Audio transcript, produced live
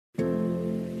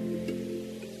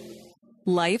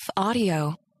Life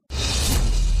Audio.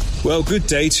 Well, good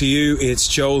day to you. It's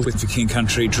Joel with The King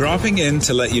Country, dropping in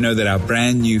to let you know that our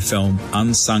brand new film,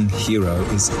 Unsung Hero,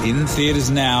 is in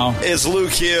theaters now. It's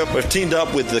Luke here. We've teamed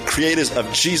up with the creators of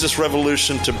Jesus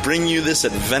Revolution to bring you this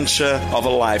adventure of a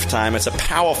lifetime. It's a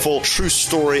powerful, true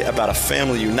story about a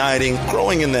family uniting,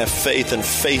 growing in their faith, and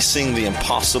facing the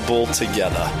impossible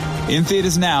together. In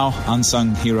theaters now,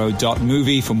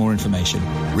 unsunghero.movie for more information.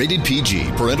 Rated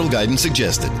PG. Parental guidance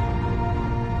suggested.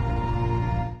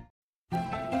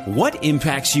 What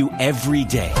impacts you every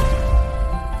day?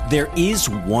 There is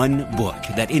one book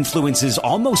that influences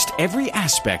almost every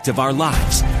aspect of our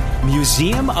lives.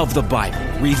 Museum of the Bible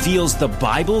reveals the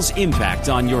Bible's impact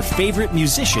on your favorite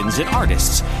musicians and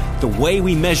artists, the way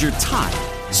we measure time,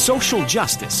 social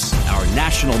justice, our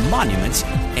national monuments,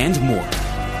 and more.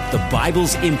 The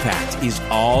Bible's impact is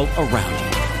all around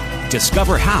you.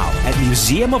 Discover how at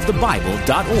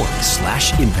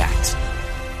museumofthebible.org/impact.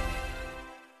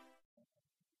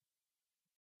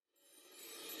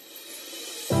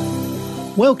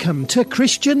 Welcome to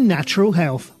Christian Natural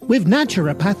Health with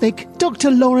naturopathic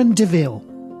Dr. Lauren DeVille.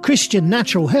 Christian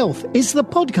Natural Health is the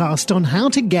podcast on how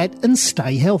to get and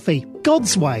stay healthy,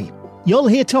 God's way. You'll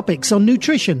hear topics on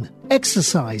nutrition,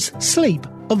 exercise, sleep,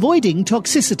 avoiding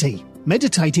toxicity,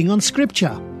 meditating on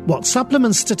scripture, what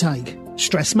supplements to take,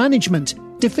 stress management,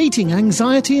 defeating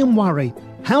anxiety and worry,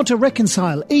 how to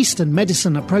reconcile Eastern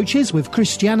medicine approaches with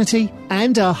Christianity,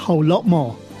 and a whole lot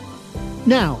more.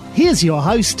 Now, here's your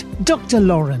host, Dr.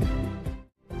 Lauren.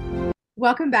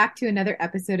 Welcome back to another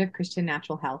episode of Christian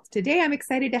Natural Health. Today, I'm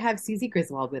excited to have Suzy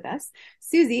Griswold with us.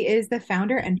 Suzy is the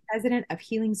founder and president of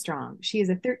HealingStrong. She is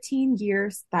a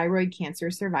 13-year thyroid cancer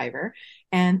survivor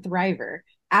and thriver.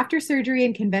 After surgery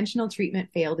and conventional treatment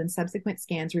failed and subsequent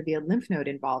scans revealed lymph node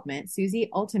involvement, Suzy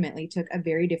ultimately took a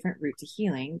very different route to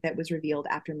healing that was revealed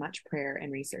after much prayer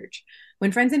and research.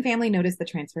 When friends and family noticed the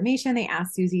transformation, they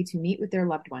asked Suzy to meet with their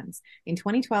loved ones. In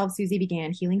 2012, Suzy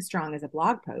began HealingStrong as a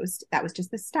blog post. That was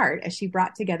just the start, as she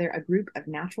brought together a group of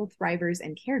natural thrivers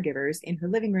and caregivers in her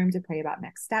living room to pray about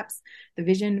next steps. The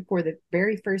vision for the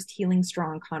very first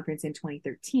HealingStrong conference in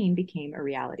 2013 became a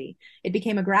reality. It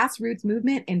became a grassroots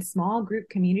movement in small group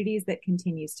communities that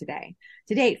continues today.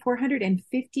 To date,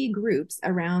 450 groups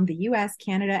around the U.S.,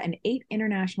 Canada, and 8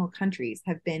 international countries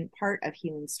have been part of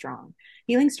HealingStrong.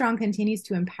 HealingStrong continues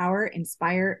to empower,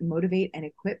 inspire, motivate, and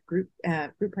equip group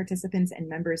participants and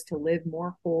members to live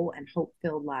more whole and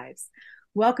hope-filled lives.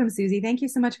 Welcome, Suzy. Thank you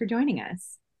so much for joining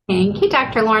us. Thank you,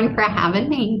 Dr. Lauren, for having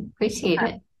me. Appreciate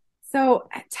it. So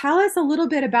tell us a little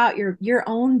bit about your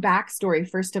own backstory,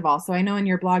 first of all. So I know in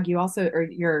your blog, you also, or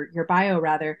your bio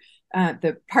rather,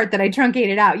 the part that I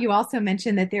truncated out, you also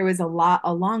mentioned that there was a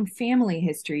long family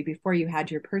history before you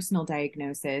had your personal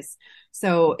diagnosis.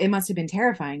 So it must have been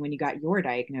terrifying when you got your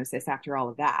diagnosis after all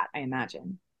of that, I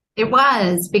imagine. It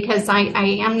was, because I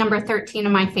am number 13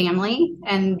 in my family,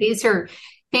 and these are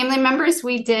family members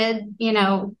we did,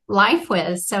 life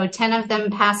with. So 10 of them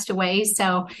passed away.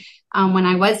 So when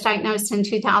I was diagnosed in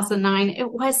 2009,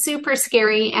 it was super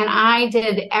scary, and I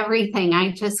did everything.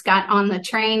 I just got on the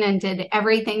train and did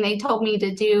everything they told me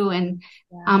to do. And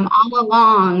all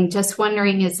along, just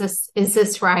wondering, is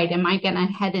this right? Am I going to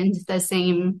head into the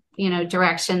same,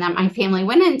 direction that my family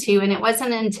went into? And it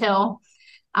wasn't until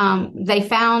they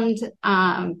found,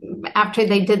 after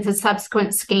they did the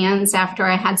subsequent scans, after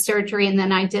I had surgery, and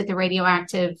then I did the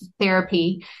radioactive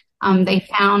therapy, they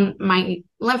found my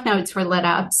lymph nodes were lit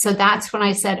up. So that's when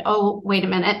I said, oh, wait a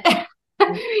minute.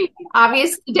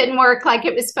 Obviously didn't work like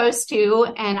it was supposed to.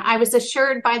 And I was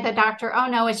assured by the doctor, oh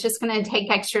no, it's just going to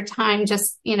take extra time.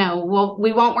 Just, we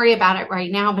won't worry about it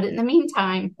right now. But in the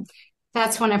meantime,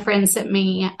 that's when a friend sent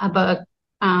me a book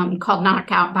called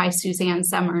Knockout by Suzanne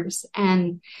Summers.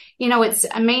 And, what's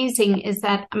amazing is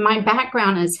that my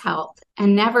background is health,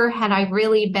 and never had I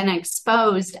really been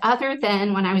exposed, other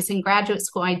than when I was in graduate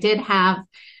school. I did have,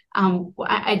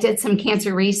 I did some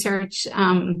cancer research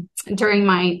during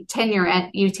my tenure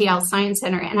at UTL Science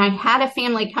Center. And I had a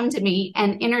family come to me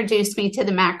and introduce me to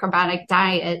the macrobiotic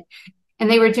diet. And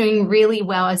they were doing really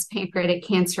well as pancreatic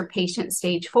cancer patient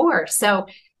stage 4. So,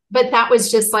 but that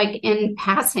was just like in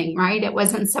passing, right? It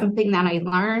wasn't something that I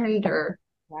learned or.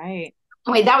 Right.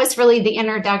 Anyway, that was really the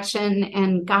introduction,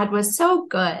 and God was so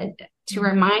good to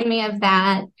remind me of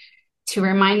that, to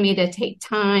remind me to take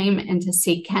time and to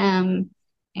seek Him.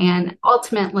 And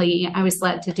ultimately, I was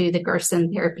led to do the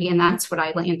Gerson therapy, and that's what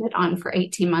I landed on for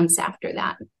 18 months after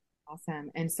that. Awesome.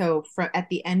 And so at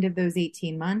the end of those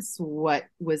 18 months, what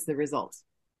was the result?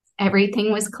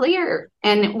 Everything was clear.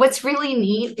 And what's really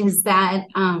neat is that,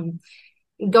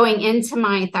 going into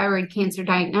my thyroid cancer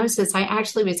diagnosis, I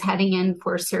actually was heading in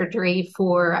for surgery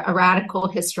for a radical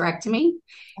hysterectomy.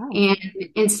 Oh.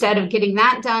 And instead of getting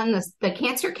that done, the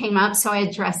cancer came up. So I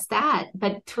addressed that.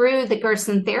 But through the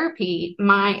Gerson therapy,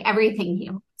 everything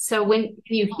healed. So when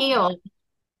you heal,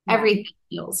 everything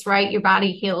heals, right? Your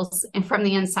body heals and from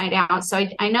the inside out. So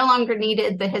I no longer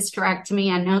needed the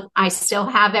hysterectomy. I know I still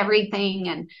have everything.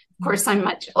 And of course, I'm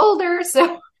much older.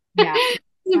 So, yeah.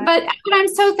 But I'm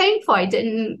so thankful I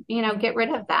didn't, get rid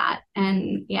of that.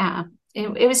 And yeah,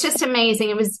 it was just amazing.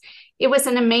 It was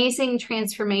an amazing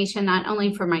transformation, not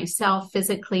only for myself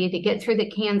physically to get through the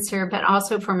cancer, but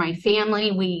also for my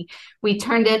family. We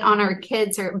turned it on our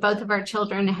kids, or both of our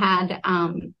children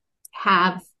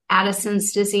have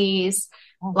Addison's disease.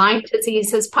 Lyme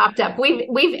disease has popped up.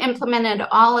 We've implemented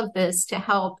all of this to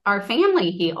help our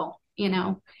family heal,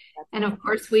 And of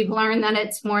course, we've learned that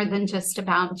it's more than just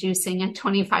about juicing a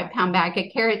 25-pound bag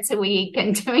of carrots a week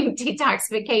and doing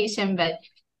detoxification, but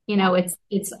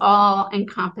it's all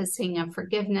encompassing of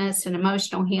forgiveness and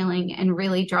emotional healing and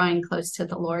really drawing close to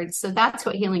the Lord. So that's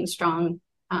what HealingStrong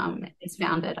is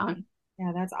founded on.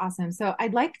 Yeah, that's awesome. So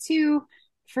I'd like to,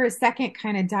 for a second,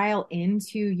 kind of dial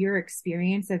into your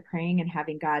experience of praying and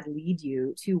having God lead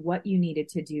you to what you needed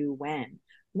to do when.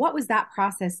 What was that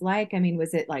process like? I mean,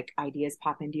 was it like ideas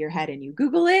pop into your head and you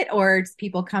Google it, or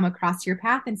people come across your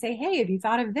path and say, hey, have you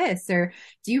thought of this? Or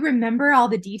do you remember all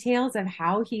the details of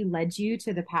how he led you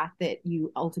to the path that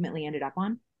you ultimately ended up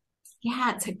on?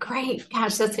 Yeah, that's a great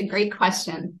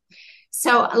question.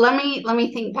 So let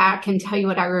me think back and tell you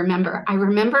what I remember. I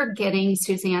remember getting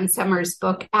Suzanne Somers'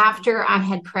 book after I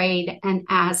had prayed and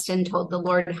asked and told the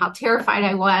Lord how terrified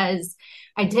I was.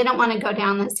 I didn't want to go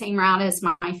down the same route as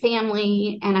my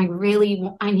family. And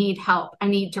I need help. I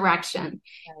need direction.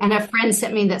 And a friend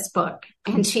sent me this book,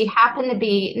 and she happened to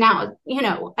be, now,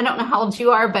 I don't know how old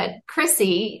you are, but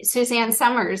Chrissy, Suzanne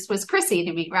Somers was Chrissy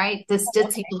to me, right? This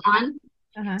ditzy blonde.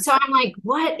 Uh-huh. So I'm like,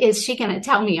 what is she going to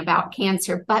tell me about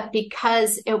cancer? But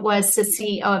because it was the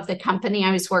CEO of the company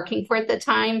I was working for at the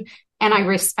time, and I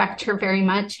respect her very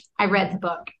much, I read the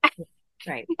book.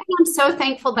 Right. And I'm so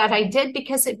thankful that I did,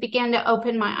 because it began to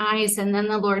open my eyes. And then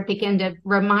the Lord began to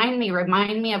remind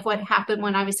me of what happened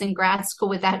when I was in grad school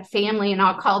with that family. And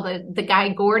I'll call the guy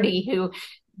Gordy, who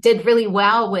did really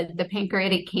well with the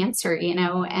pancreatic cancer,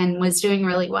 and was doing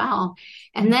really well.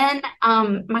 And then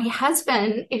my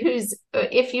husband,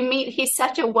 if you meet, he's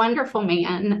such a wonderful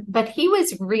man, but he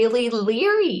was really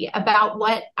leery about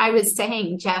what I was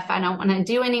saying. Jeff, I don't want to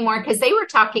do anymore, because they were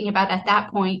talking about at that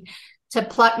point to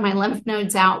pluck my lymph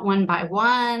nodes out one by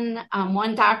one.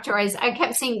 One doctor, I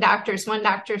kept seeing doctors. One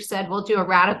doctor said, we'll do a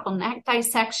radical neck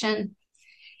dissection.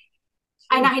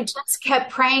 And I just kept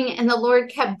praying, and the Lord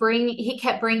kept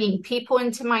bringing people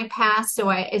into my path. So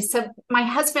my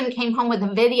husband came home with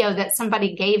a video that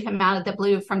somebody gave him out of the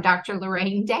blue from Dr.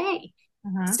 Lorraine Day.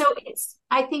 Uh-huh. So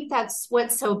I think that's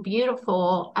what's so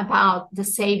beautiful about the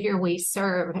Savior we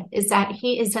serve, is that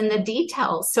he is in the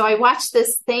details. So I watched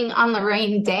this thing on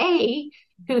Lorraine Day,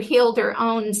 who healed her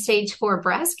own stage 4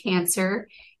 breast cancer.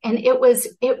 And it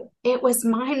was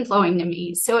mind blowing to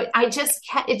me. So it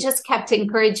just kept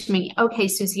encouraging me. Okay,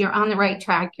 Suzy, you're on the right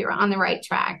track. You're on the right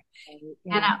track.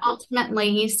 Yeah. And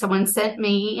ultimately, someone sent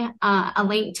me a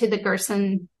link to the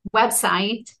Gerson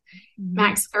website,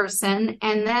 Max Gerson.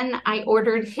 And then I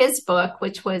ordered his book,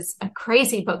 which was a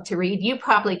crazy book to read. You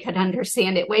probably could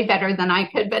understand it way better than I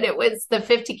could, but it was the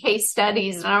 50 case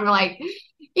studies. And I'm like,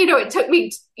 it took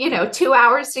me, 2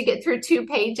 hours to get through 2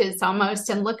 pages almost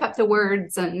and look up the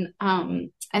words. And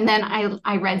then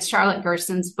I read Charlotte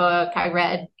Gerson's book. I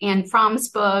read Anne Fromm's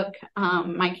book,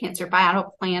 My Cancer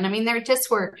Battle Plan. I mean, I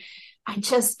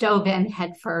just dove in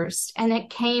head first, and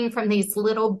it came from these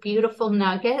little beautiful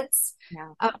nuggets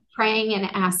of praying and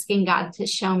asking God to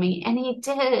show me. And he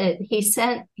did. He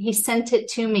sent it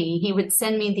to me. He would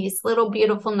send me these little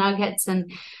beautiful nuggets,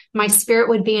 and my spirit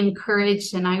would be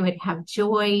encouraged, and I would have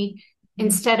joy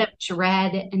instead of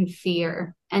dread and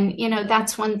fear. And,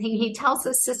 that's one thing he tells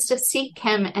us, is to seek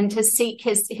him, and to seek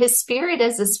his spirit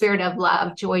is a spirit of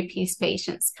love, joy, peace,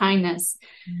 patience, kindness,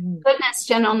 goodness,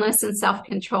 gentleness, and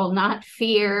self-control, not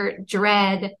fear,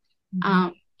 dread,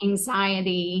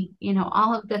 anxiety,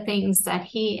 all of the things that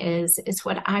he is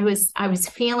what I was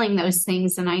feeling those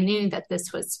things. And I knew that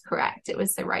this was correct. It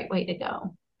was the right way to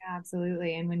go.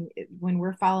 Absolutely. And when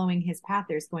we're following his path,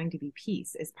 there's going to be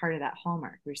peace as part of that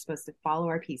hallmark. We're supposed to follow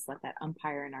our peace, let that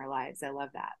umpire in our lives. I love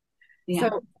that. Yeah.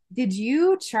 So did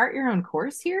you chart your own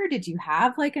course here? Did you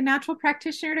have like a natural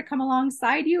practitioner to come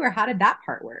alongside you, or how did that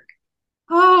part work?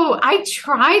 Oh, I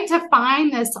tried to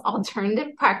find this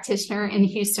alternative practitioner in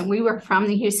Houston. We were from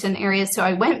the Houston area. So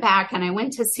I went back and I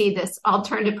went to see this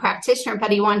alternative practitioner,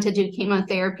 but he wanted to do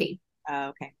chemotherapy. Oh,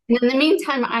 okay. And in the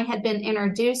meantime, I had been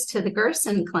introduced to the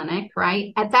Gerson Clinic,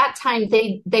 right? At that time,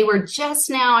 they were just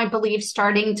now, I believe,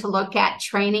 starting to look at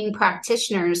training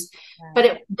practitioners,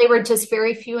 but they were just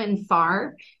very few and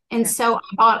far. And so I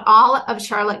bought all of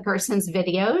Charlotte Gerson's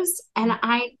videos and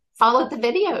I followed the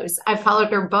videos. I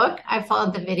followed her book. I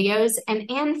followed the videos,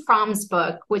 and Anne Fromm's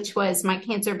book, which was My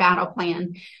Cancer Battle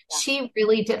Plan. She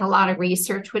really did a lot of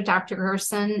research with Dr.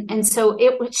 Gerson. And so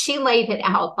she laid it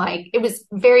out like it was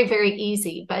very, very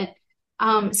easy. But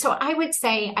so I would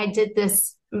say I did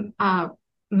this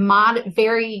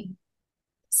very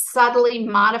subtly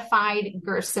modified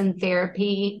Gerson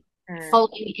therapy,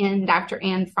 folding in Dr.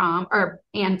 Anne Fromm,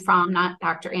 not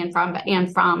Dr. Anne Fromm, but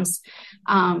Anne Fromm's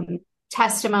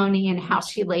testimony and how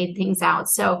she laid things out.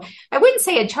 So I wouldn't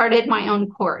say I charted my own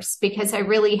course because I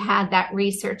really had that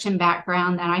research and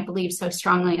background that I believe so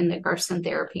strongly in the Gerson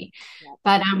therapy.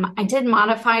 But I did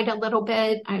modify it a little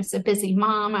bit. I was a busy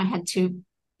mom. I had two,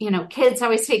 kids I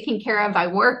was taking care of. I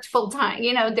worked full time.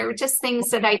 There were just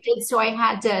things that I did. So I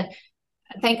had to,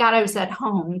 thank God I was at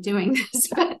home doing this,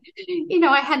 but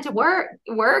I had to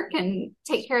work and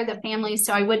take care of the family.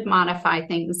 So I would modify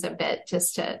things a bit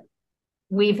just to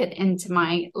weave it into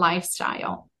my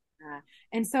lifestyle.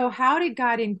 And so how did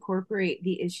God incorporate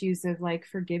the issues of like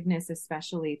forgiveness,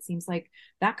 especially? It seems like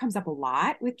that comes up a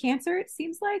lot with cancer, it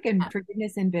seems like, and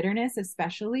forgiveness and bitterness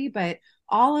especially, but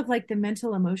all of like the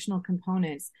mental, emotional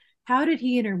components. How did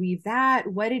he interweave that?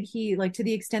 What did he, like, to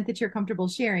the extent that you're comfortable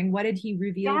sharing, what did he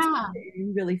reveal that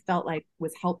you really felt like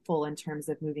was helpful in terms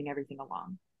of moving everything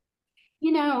along?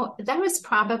 That was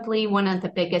probably one of the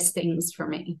biggest things for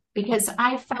me because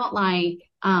I felt like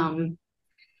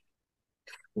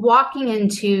walking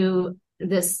into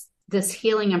this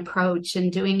healing approach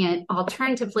and doing it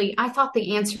alternatively, I thought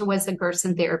the answer was the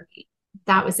Gerson therapy.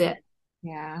 That was it.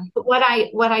 Yeah. But what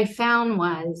I found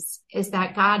is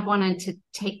that God wanted to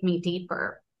take me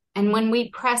deeper. And when we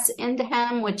press into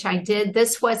him, which I did,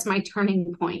 this was my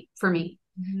turning point for me.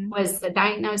 Was the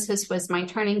diagnosis was my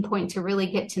turning point to really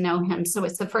get to know him. So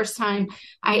it's the first time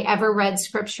I ever read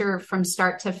scripture from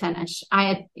start to finish.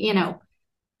 I had,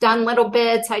 done little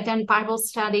bits. I'd done Bible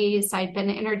studies. I'd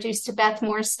been introduced to Beth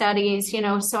Moore studies,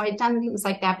 so I'd done things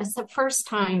like that. But it's the first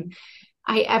time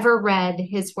I ever read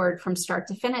his word from start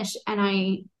to finish.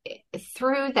 And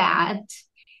through that,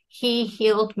 he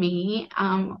healed me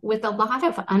with a lot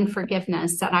of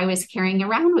unforgiveness that I was carrying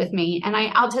around with me. And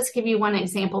I'll just give you one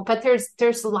example, but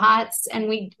there's lots, and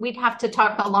we'd have to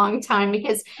talk a long time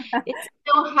because it's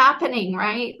still happening,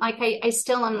 right? Like I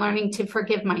still am learning to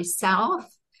forgive myself.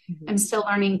 I'm still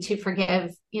learning to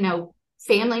forgive,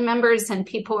 family members and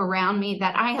people around me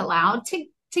that I allowed to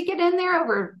get in there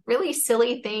over really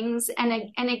silly things.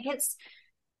 And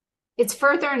it's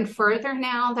further and further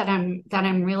now that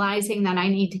I'm realizing that I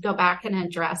need to go back and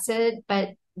address it.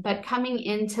 But coming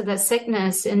into the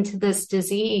sickness, into this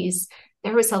disease,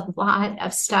 there was a lot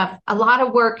of stuff, a lot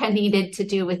of work I needed to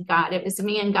do with God. It was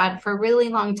me and God for a really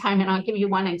long time. And I'll give you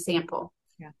one example.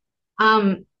 Yeah.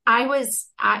 I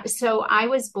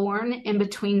was born in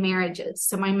between marriages.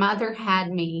 So my mother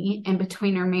had me in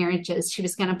between her marriages. She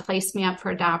was going to place me up for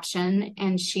adoption.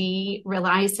 And she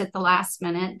realized at the last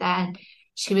minute that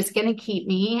she was going to keep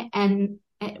me. And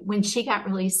when she got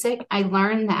really sick, I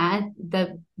learned that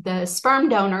the sperm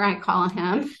donor, I call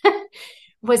him,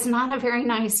 was not a very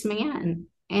nice man.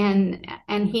 And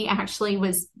he actually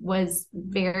was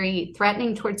very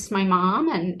threatening towards my mom.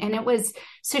 And it was,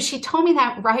 so she told me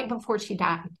that right before she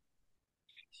died.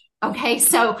 Okay.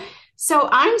 So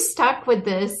I'm stuck with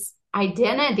this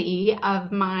identity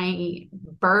of my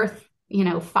birth,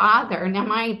 father. Now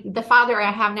the father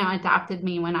I have now adopted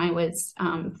me when I was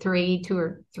 3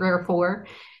 or 4.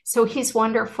 So he's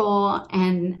wonderful.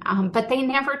 And, but they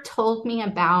never told me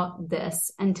about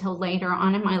this until later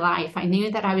on in my life. I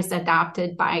knew that I was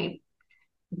adopted by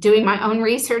doing my own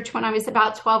research when I was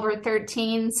about 12 or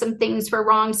 13. Some things were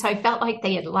wrong. So I felt like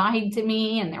they had lied to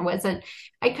me and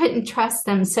I couldn't trust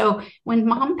them. So when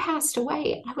mom passed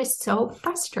away, I was so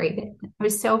frustrated.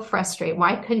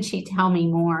 Why couldn't she tell me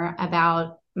more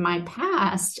about my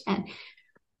past?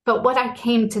 But what I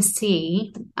came to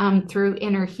see through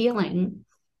inner healing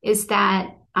is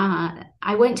that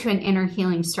I went to an inner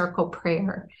healing circle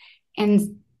prayer,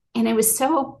 and it was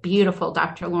so beautiful,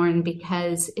 Dr. Lauren,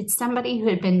 because it's somebody who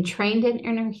had been trained in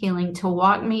inner healing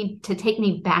to take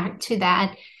me back to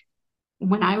that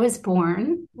when I was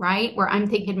born, right? Where I'm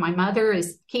thinking my mother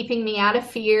is keeping me out of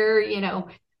fear,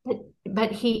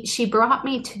 but she brought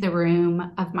me to the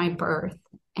room of my birth,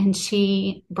 and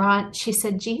she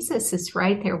said, Jesus is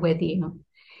right there with you,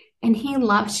 and he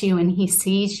loves you, and he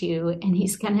sees you, and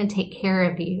he's going to take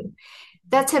care of you.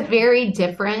 That's a very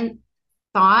different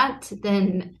thought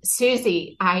than,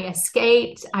 Suzy, I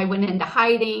escaped, I went into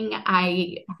hiding,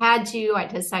 I had you, I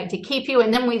decided to keep you,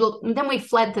 and then we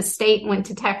fled the state and went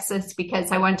to Texas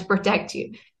because I wanted to protect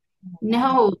you.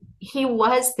 No, he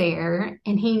was there,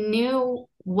 and he knew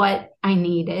what I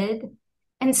needed.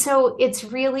 And so it's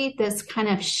really this kind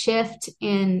of shift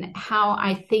in how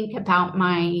I think about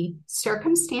my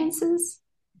circumstances,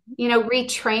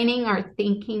 retraining our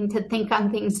thinking to think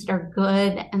on things that are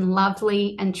good and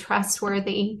lovely and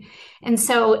trustworthy. And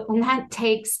that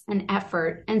takes an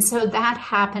effort. And so that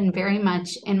happened very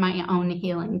much in my own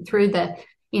healing through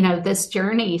this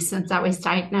journey since I was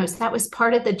diagnosed. That was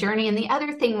part of the journey. And the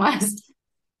other thing was,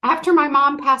 after my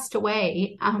mom passed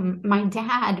away, my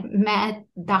dad met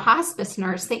the hospice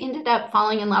nurse. They ended up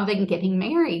falling in love and getting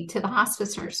married to the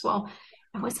hospice nurse. Well,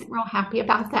 I wasn't real happy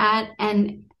about that.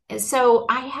 And so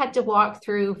I had to walk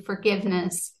through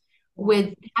forgiveness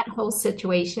with that whole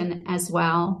situation as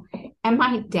well. And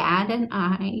my dad and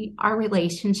our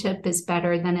relationship is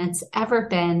better than it's ever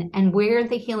been. And where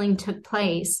the healing took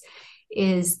place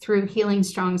is through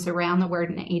HealingStrong's Around the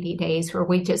Word in 80 Days, where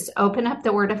we just open up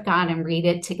the Word of God and read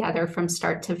it together from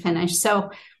start to finish.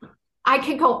 So I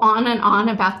could go on and on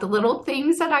about the little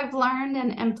things that I've learned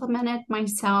and implemented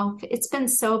myself. It's been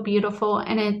so beautiful,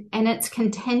 and it's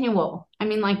continual. I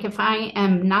mean, like, if I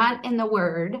am not in the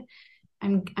Word,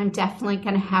 I'm definitely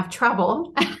going to have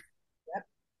trouble. Yep,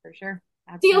 for sure.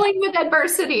 Absolutely. Dealing with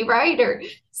adversity, right? Or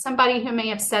somebody who may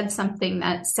have said something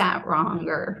that sat wrong,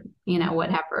 or,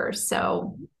 whatever.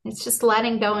 So it's just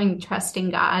letting go and trusting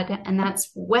God. And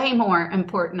that's way more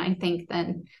important, I think,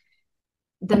 than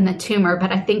the tumor.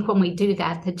 But I think when we do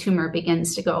that, the tumor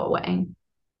begins to go away.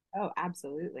 Oh,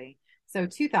 absolutely. So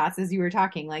 2 thoughts as you were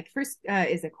talking. Like, first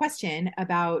is a question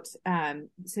about, so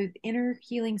the Inner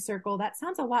Healing Circle. That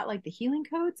sounds a lot like the Healing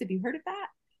Codes. Have you heard of that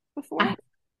before?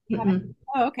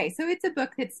 Oh, okay. So it's a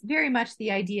book that's very much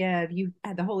the idea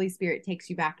of the Holy Spirit takes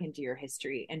you back into your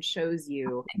history and shows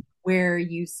you where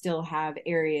you still have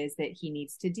areas that he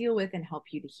needs to deal with and help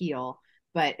you to heal.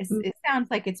 But it sounds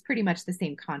like it's pretty much the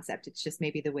same concept. It's just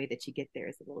maybe the way that you get there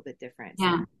is a little bit different.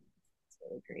 Yeah. So it's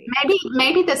really great.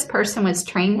 Maybe this person was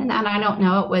trained in that. I don't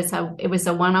know. It was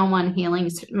a one-on-one healing.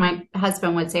 My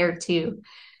husband was there too.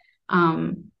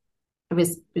 It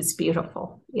was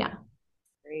beautiful. Yeah.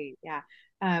 Great. Yeah.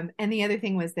 And the other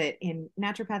thing was that in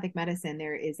naturopathic medicine,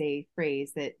 there is a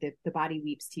phrase that the body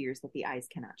weeps tears that the eyes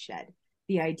cannot shed.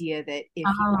 The idea that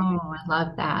I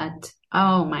love that.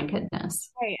 Oh my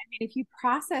goodness. Right. I mean, if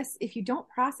you don't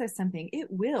process something, it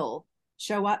will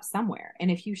show up somewhere. And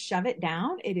if you shove it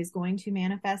down, it is going to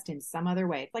manifest in some other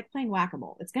way. It's like playing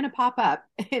whack-a-mole. It's going to pop up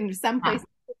in some place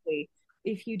quickly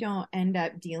if you don't end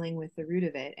up dealing with the root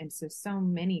of it. And so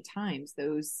many times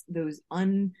those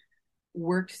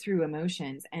unworked through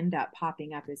emotions end up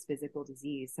popping up as physical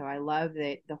disease. So I love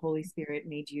that the Holy Spirit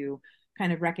made you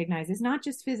kind of recognize it's not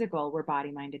just physical, we're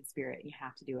body, mind, and spirit. You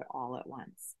have to do it all at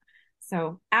once.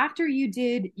 So after you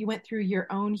went through your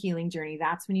own healing journey,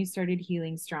 that's when you started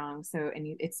HealingStrong.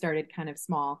 It started kind of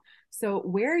small. So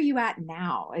where are you at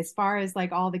now? As far as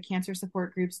like all the cancer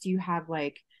support groups, do you have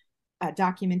like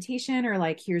documentation or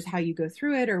like, here's how you go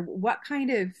through it? Or what kind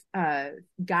of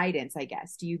guidance, I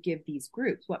guess, do you give these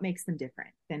groups? What makes them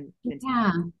different than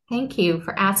Yeah, thank you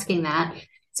for asking that.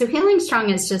 So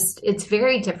HealingStrong it's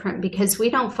very different because we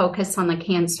don't focus on the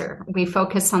cancer. We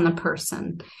focus on the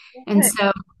person. And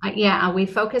so, we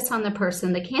focus on the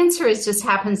person. The cancer just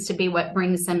happens to be what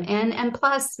brings them in. And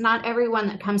plus, not everyone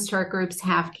that comes to our groups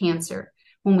have cancer.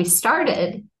 When we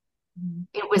started,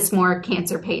 it was more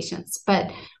cancer patients.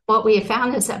 But what we have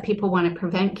found is that people want to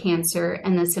prevent cancer,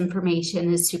 and this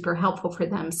information is super helpful for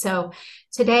them. So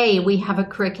today we have a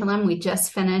curriculum. We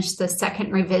just finished the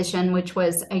second revision, which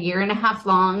was a 1.5 years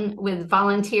long with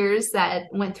volunteers that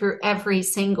went through every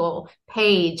single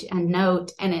page and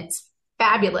note. And it's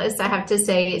fabulous. I have to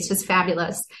say, it's just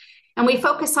fabulous. And we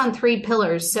focus on 3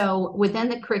 pillars. So within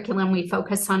the curriculum, we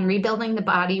focus on rebuilding the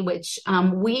body, which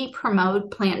we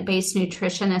promote plant-based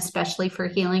nutrition, especially for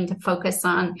healing, to focus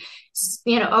on,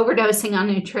 overdosing on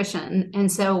nutrition.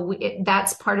 And so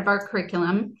that's part of our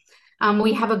curriculum.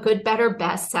 We have a good, better,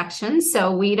 best section.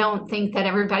 So we don't think that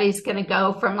everybody's going to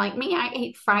go from like me. I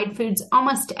ate fried foods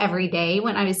almost every day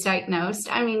when I was diagnosed.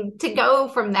 I mean, to go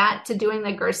from that to doing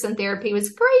the Gerson therapy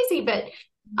was crazy, but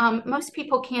most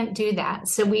people can't do that.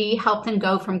 So we help them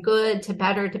go from good to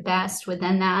better to best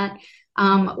within that.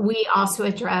 We also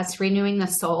address renewing the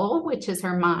soul, which is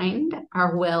our mind,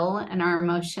 our will, and our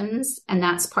emotions, and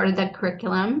that's part of the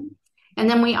curriculum. And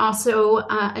then we also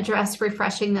address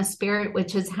refreshing the spirit,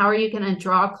 which is how are you going to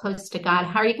draw close to God?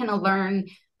 How are you going to learn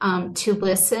to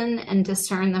listen and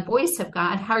discern the voice of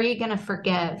God? How are you going to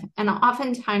forgive? And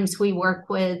oftentimes we work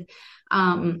with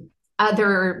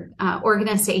other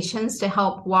organizations to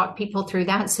help walk people through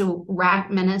that. So RAC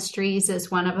Ministries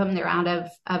is one of them. They're out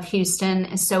of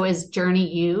Houston. So is Journey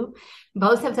U.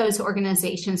 Both of those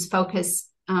organizations focus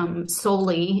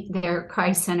solely, they're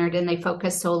Christ-centered, and they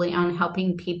focus solely on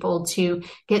helping people to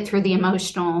get through the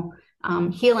emotional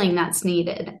healing that's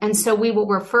needed. And so we will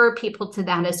refer people to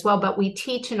that as well, but we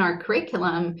teach in our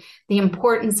curriculum the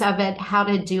importance of it, how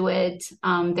to do it.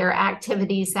 There are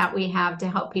activities that we have to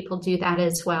help people do that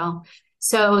as well.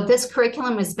 So this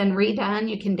curriculum has been redone.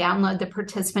 You can download the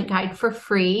participant guide for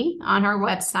free on our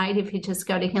website if you just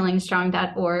go to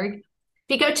healingstrong.org.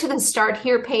 If you go to the Start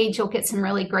Here page, you'll get some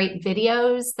really great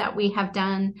videos that we have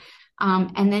done.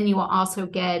 And then you will also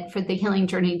get, for the Healing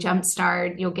Journey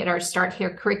Jumpstart, you'll get our Start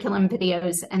Here curriculum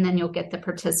videos, and then you'll get the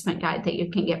participant guide that you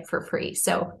can get for free.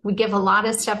 So we give a lot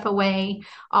of stuff away.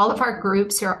 All of our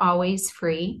groups are always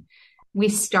free. We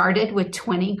started with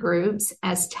 20 groups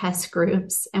as test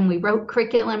groups, and we wrote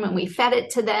curriculum and we fed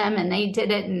it to them, and they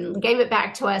did it and gave it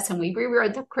back to us, and we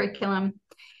rewrote the curriculum.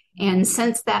 And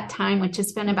since that time, which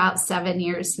has been about 7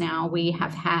 years now, we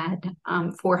have had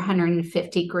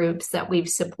 450 groups that we've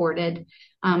supported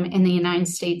in the United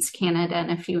States, Canada,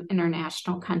 and a few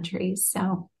international countries.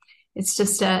 So it's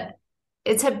just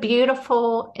it's a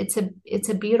beautiful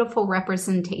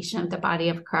representation of the body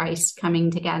of Christ coming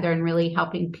together and really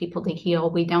helping people to heal.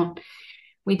 We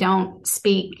don't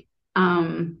speak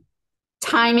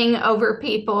timing over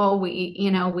people.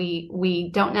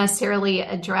 We don't necessarily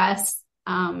address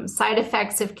side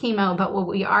effects of chemo, but what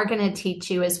we are going to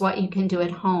teach you is what you can do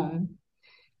at home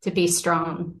to be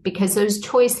strong, because those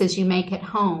choices you make at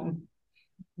home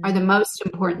are the most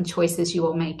important choices you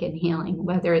will make in healing,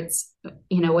 whether it's,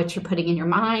 what you're putting in your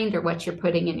mind or what you're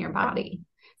putting in your body.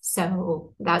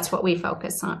 So that's what we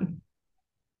focus on.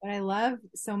 What I love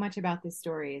so much about this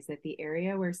story is that the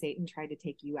area where Satan tried to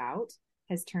take you out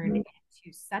has turned into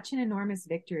such an enormous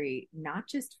victory, not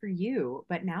just for you,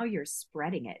 but now you're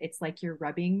spreading it. It's like you're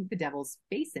rubbing the devil's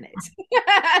face in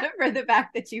it for the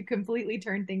fact that you completely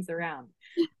turned things around.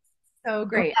 So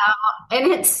great. Yeah. And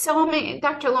it's so many,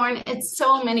 Dr. Lauren, it's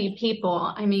so many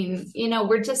people. I mean,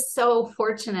 we're just so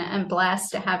fortunate and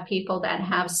blessed to have people that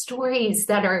have stories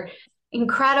that are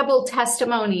incredible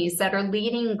testimonies, that are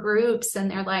leading groups. And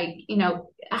they're like,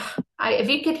 if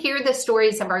you could hear the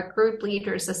stories of our group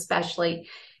leaders, especially,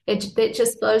 it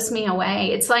just blows me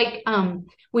away. It's like,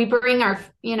 we bring our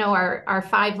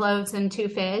 5 loaves and 2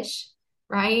 fish,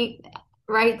 right?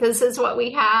 Right. This is what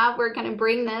we have. We're going to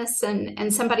bring this,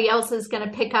 and somebody else is going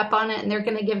to pick up on it, and they're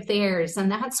going to give theirs.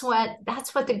 And that's what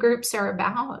the groups are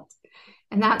about.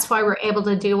 And that's why we're able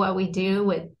to do what we do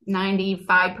with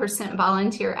 95%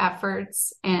 volunteer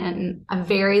efforts and a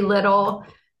very little.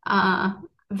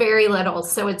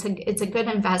 So it's a good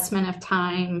investment of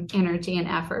time, energy, and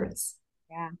efforts.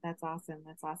 Yeah, that's awesome.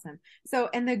 That's awesome. So,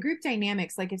 and the group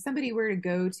dynamics, like if somebody were to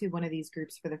go to one of these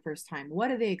groups for the first time, what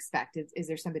do they expect? Is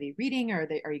there somebody reading, or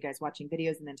are you guys watching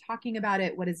videos and then talking about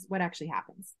it? What actually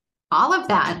happens? All of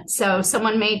that. So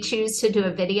someone may choose to do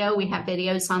a video. We have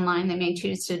videos online. They may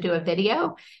choose to do a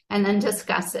video and then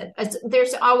discuss it.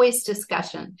 There's always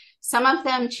discussion. Some of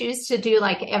them choose to do,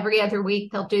 like, every other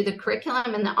week, they'll do the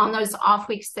curriculum, and on those off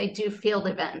weeks, they do field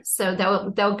events. So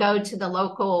they'll go to the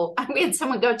local, we had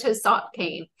someone go to a salt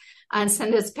cave and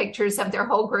send us pictures of their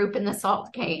whole group in the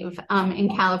salt cave in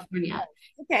California.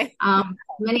 Okay.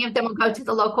 Many of them will go to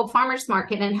the local farmers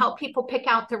market and help people pick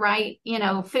out the right,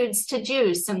 foods to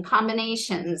juice and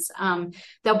combinations.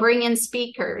 They'll bring in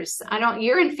speakers.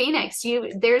 You're in Phoenix.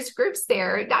 There's groups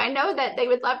there. I know that they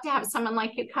would love to have someone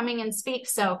like you coming and speak.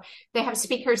 So they have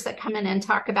speakers that come in and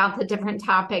talk about the different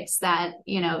topics that,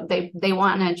 they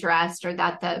want addressed, or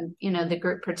that the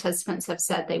group participants have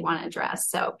said they want to address.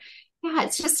 So yeah,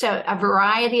 it's just a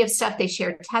variety of stuff. They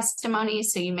share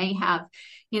testimonies. So you may have,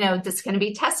 this is going to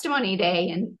be testimony day,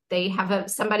 and they have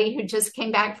somebody who just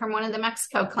came back from one of the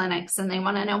Mexico clinics, and they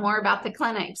want to know more about the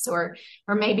clinics, or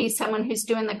maybe someone who's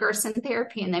doing the Gerson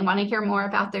therapy, and they want to hear more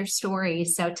about their story.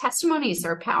 So testimonies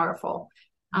are powerful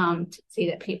to see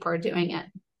that people are doing it.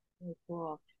 Very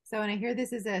cool. So, and I hear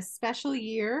this is a special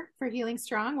year for Healing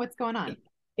Strong. What's going on?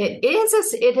 It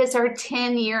is our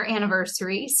 10-year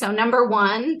anniversary. So number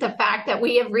one, the fact that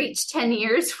we have reached 10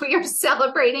 years, we are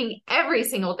celebrating every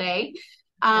single day.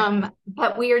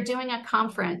 But we are doing a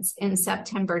conference in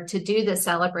September to do the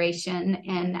celebration,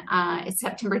 and it's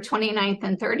September 29th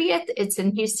and 30th. It's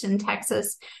in Houston,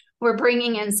 Texas. We're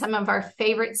bringing in some of our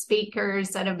favorite speakers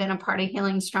that have been a part of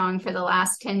Healing Strong for the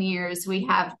last 10 years. We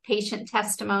have patient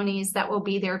testimonies that will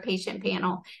be their patient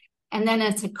panel. And then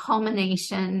it's a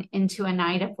culmination into a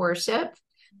night of worship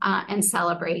and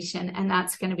celebration. And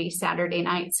that's going to be Saturday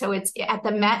night. So it's at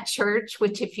the Met Church,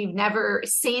 which if you've never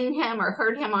seen him or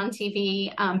heard him on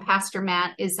TV, Pastor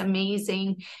Matt is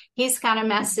amazing. He's got a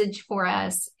message for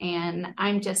us. And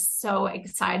I'm just so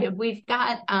excited. We've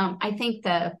got, I think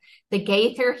the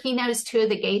Gaither, he knows two of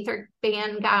the Gaither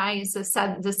band guys, the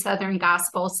Southern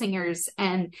Gospel singers,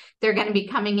 and they're going to be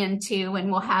coming in too. And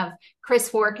we'll have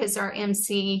Chris Wark as our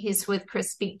MC. He's with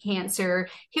Chris Beat Cancer.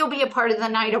 He'll be a part of the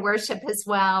night of worship as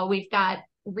well. We've got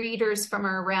readers from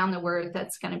around the world.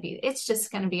 It's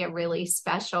just going to be a really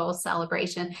special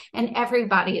celebration, and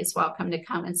everybody is welcome to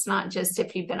come. It's not just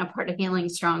if you've been a part of Healing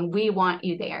Strong, we want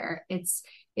you there. It's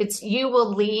you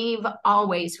will leave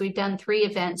always. We've done 3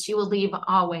 events. You will leave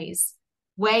always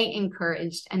way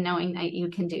encouraged and knowing that you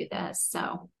can do this.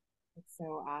 So it's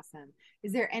so awesome.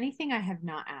 Is there anything I have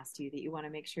not asked you that you want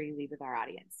to make sure you leave with our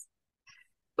audience?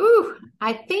 Ooh,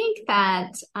 I think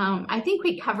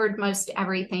we covered most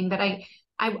everything, but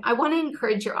I want to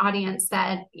encourage your audience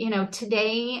that,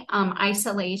 today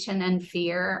isolation and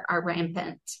fear are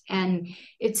rampant, and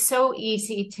it's so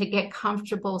easy to get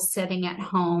comfortable sitting at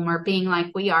home or being like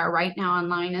we are right now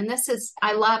online. And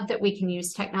I love that we can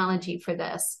use technology for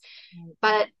this.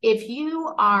 But if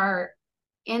you are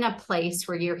in a place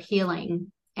where you're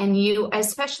healing, and you,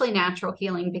 especially natural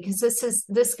healing, because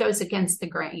this goes against the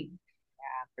grain.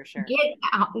 For sure.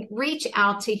 Reach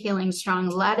out to Healing Strong.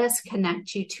 Let us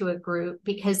connect you to a group,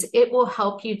 because it will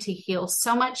help you to heal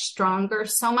so much stronger,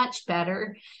 so much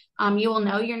better. You will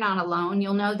know you're not alone.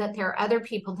 You'll know that there are other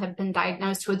people that have been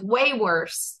diagnosed with way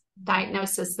worse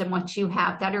diagnosis than what you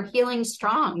have that are healing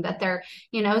strong, that they're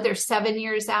 7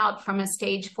 years out from a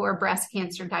stage 4 breast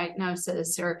cancer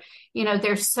diagnosis, or,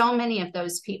 there's so many of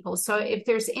those people. So if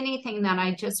there's anything that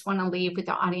I just want to leave with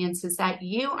the audience is that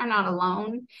you are not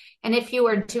alone. And if you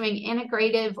are doing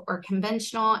integrative or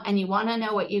conventional and you want to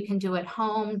know what you can do at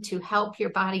home to help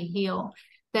your body heal,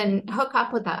 then hook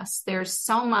up with us. There's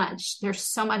so much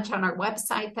on our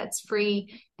website that's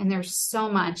free, and there's so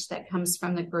much that comes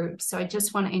from the group. So I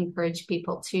just want to encourage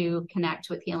people to connect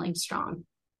with Healing Strong.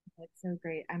 That's so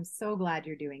great. I'm so glad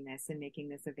you're doing this and making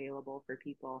this available for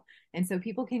people. And so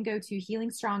people can go to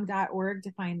healingstrong.org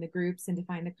to find the groups and to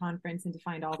find the conference and to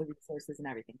find all the resources and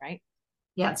everything, right?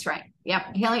 Yeah, that's right.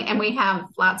 Yep. Healing. And we have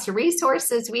lots of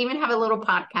resources. We even have a little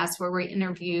podcast where we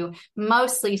interview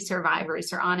mostly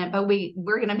survivors are on it, but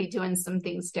we're going to be doing some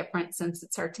things different since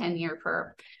it's our 10 year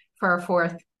for our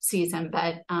 4th season.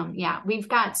 But we've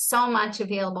got so much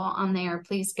available on there.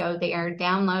 Please go there,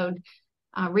 download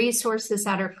resources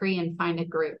that are free, and find a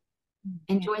group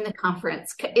and join the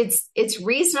conference. It's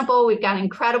reasonable. We've got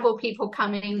incredible people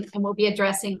coming, and we'll be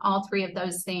addressing all 3 of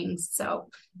those things. So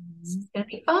it's going to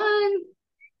be fun.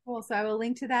 Cool. So I will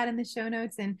link to that in the show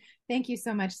notes. And thank you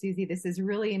so much, Suzy. This is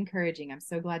really encouraging. I'm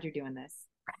so glad you're doing this.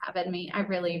 For having me. I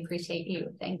really appreciate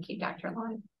you. Thank you, Dr.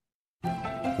 Lauren.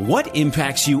 What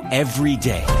impacts you every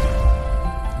day?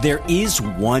 There is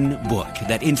one book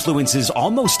that influences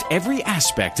almost every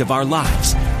aspect of our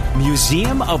lives.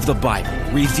 Museum of the Bible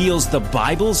reveals the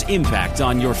Bible's impact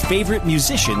on your favorite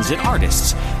musicians and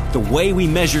artists, the way we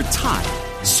measure time,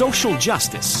 social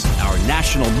justice, our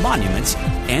national monuments,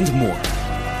 and more.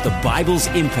 The Bible's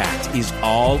impact is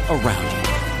all around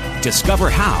you. Discover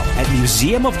how at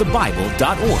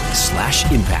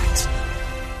museumofthebible.org/impact.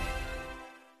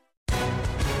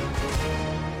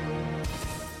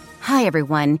 Hi,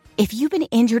 everyone. If you've been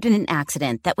injured in an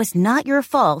accident that was not your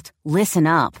fault, listen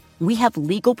up. We have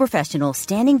legal professionals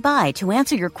standing by to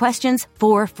answer your questions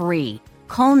for free.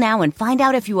 Call now and find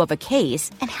out if you have a case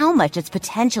and how much it's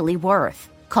potentially worth.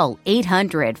 Call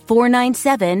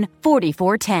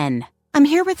 800-497-4410. I'm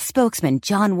here with spokesman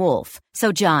John Wolf.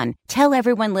 So, John, tell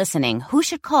everyone listening who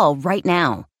should call right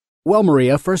now. Well,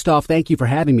 Maria, first off, thank you for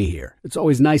having me here. It's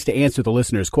always nice to answer the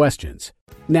listeners' questions.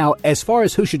 Now, as far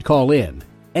as who should call in,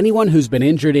 anyone who's been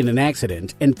injured in an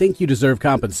accident and think you deserve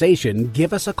compensation,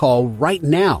 give us a call right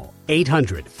now.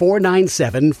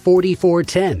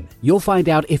 800-497-4410. You'll find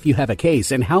out if you have a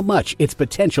case and how much it's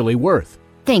potentially worth.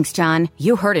 Thanks, John.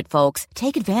 You heard it, folks.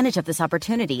 Take advantage of this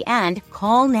opportunity and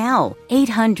call now.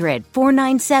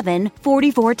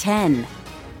 800-497-4410.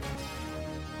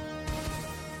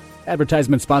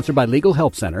 Advertisement sponsored by Legal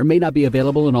Help Center, may not be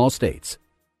available in all states.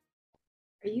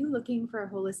 Are you looking for a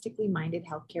holistically minded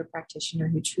healthcare practitioner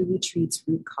who truly treats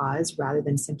root cause rather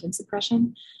than symptom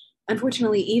suppression?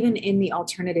 Unfortunately, even in the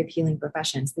alternative healing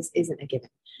professions, this isn't a given.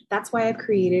 That's why I've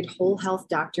created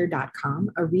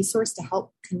WholeHealthDoctor.com, a resource to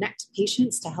help connect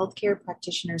patients to healthcare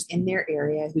practitioners in their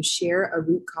area who share a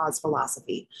root cause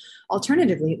philosophy.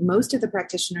 Alternatively, most of the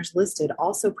practitioners listed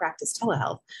also practice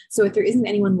telehealth. So if there isn't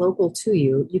anyone local to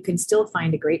you, you can still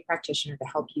find a great practitioner to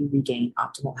help you regain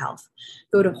optimal health.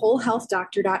 Go to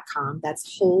WholeHealthDoctor.com.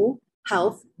 That's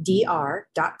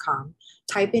WholeHealthDR.com.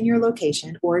 Type in your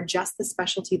location or just the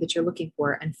specialty that you're looking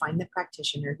for and find the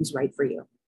practitioner who's right for you.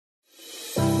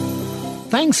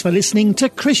 Thanks for listening to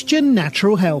Christian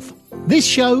Natural Health. This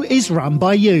show is run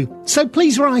by you, so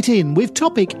please write in with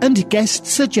topic and guest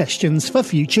suggestions for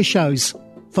future shows.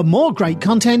 For more great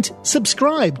content,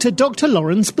 subscribe to Dr.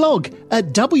 Lauren's blog at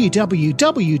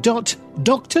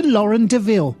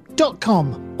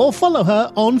www.drlaurendeville.com or follow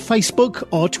her on Facebook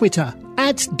or Twitter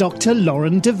at Dr.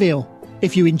 Lauren DeVille.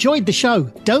 If you enjoyed the show,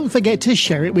 don't forget to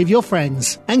share it with your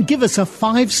friends and give us a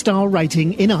 5-star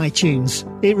rating in iTunes.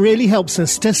 It really helps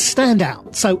us to stand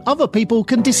out so other people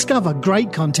can discover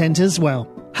great content as well.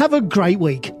 Have a great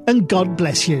week and God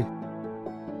bless you.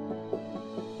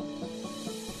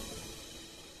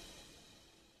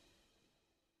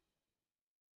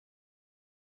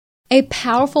 A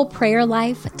powerful prayer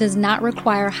life does not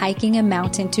require hiking a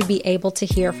mountain to be able to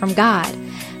hear from God.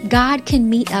 God can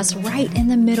meet us right in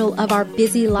the middle of our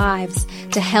busy lives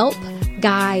to help,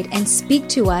 guide, and speak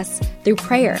to us through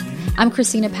prayer. I'm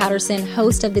Christina Patterson,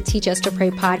 host of the Teach Us to Pray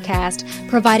podcast,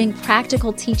 providing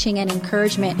practical teaching and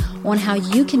encouragement on how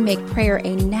you can make prayer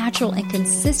a natural and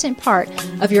consistent part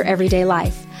of your everyday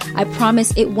life. I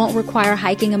promise it won't require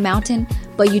hiking a mountain,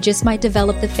 but you just might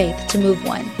develop the faith to move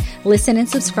one. Listen and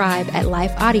subscribe at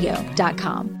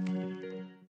lifeaudio.com.